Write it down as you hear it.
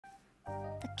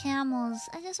camels.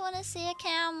 I just want to see a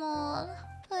camel.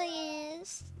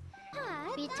 Please.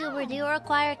 VTuber, do you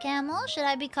require a camel? Should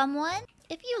I become one?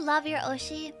 If you love your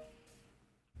Oshi,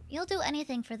 you'll do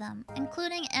anything for them,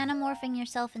 including anamorphing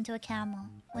yourself into a camel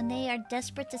when they are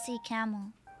desperate to see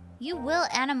camel. You will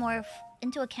anamorph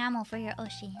into a camel for your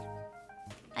Oshi.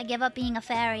 I give up being a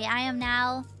fairy. I am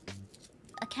now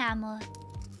a camel.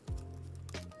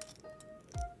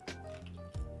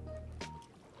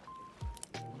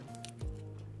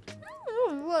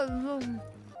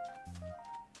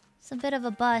 It's a bit of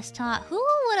a bust, huh? Who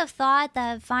would have thought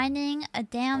that finding a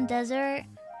damn desert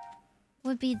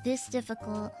would be this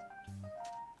difficult?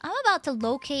 I'm about to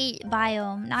locate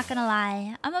biome, not gonna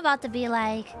lie. I'm about to be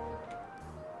like,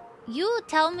 you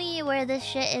tell me where this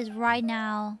shit is right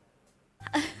now.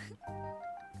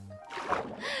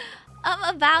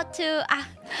 I'm about to. I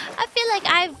feel like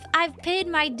I've paid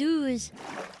my dues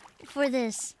for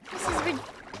this. This is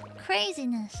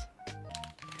craziness.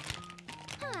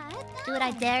 Do it,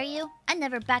 I dare you. I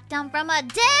never back down from a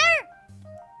dare.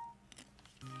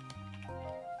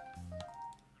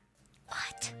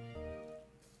 What?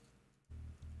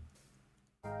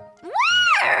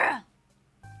 Where?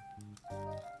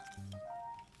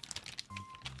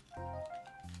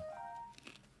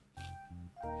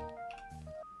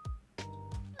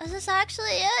 Is this actually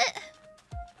it?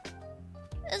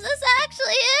 Is this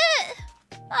actually it?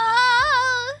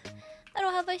 Oh, I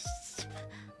don't have my.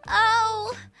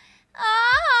 Oh,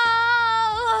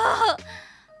 oh!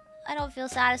 I don't feel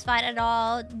satisfied at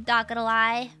all. Not gonna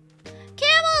lie.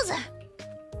 Camels,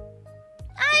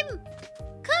 I'm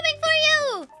coming for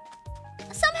you.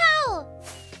 Somehow,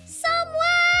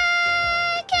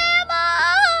 somewhere, camels,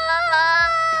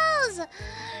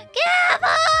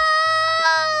 camels.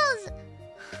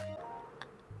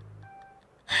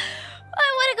 I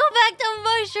want to go back to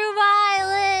Mushroom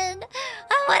Island.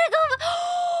 I want to go back.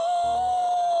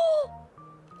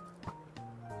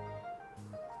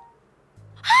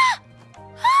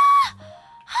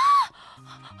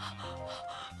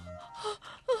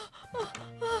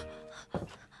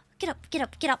 Get up, get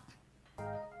up, get up. I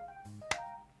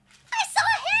saw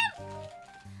him!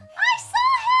 I saw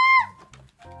him!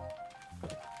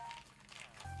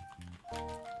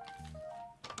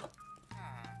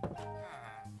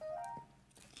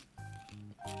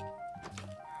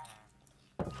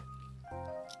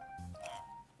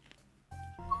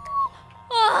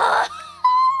 Oh.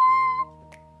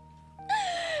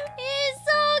 He's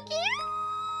so cute!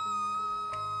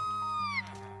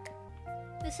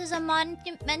 This is a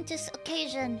momentous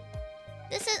occasion.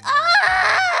 This is...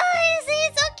 Oh!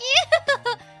 He's so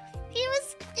cute! He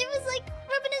was like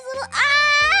rubbing his little...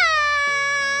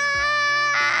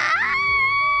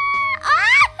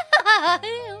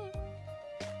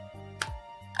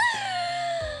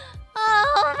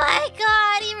 Oh my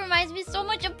god! He reminds me so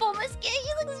much of Pomu's kid.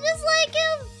 He looks just like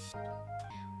him!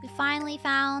 We finally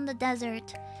found the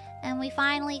desert. And we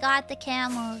finally got the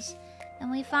camels. And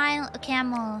we finally...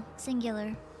 Camel.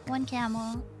 Singular. One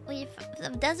camel.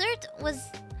 The desert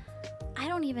was... I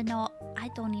don't even know. I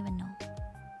don't even know.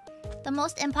 The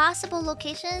most impossible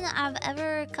location I've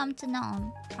ever come to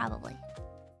know. Probably.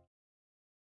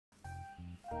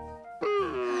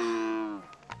 Oh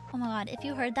my god. If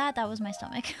you heard that, that was my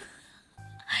stomach.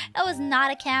 That was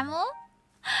not a camel.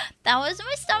 That was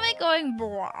my stomach going...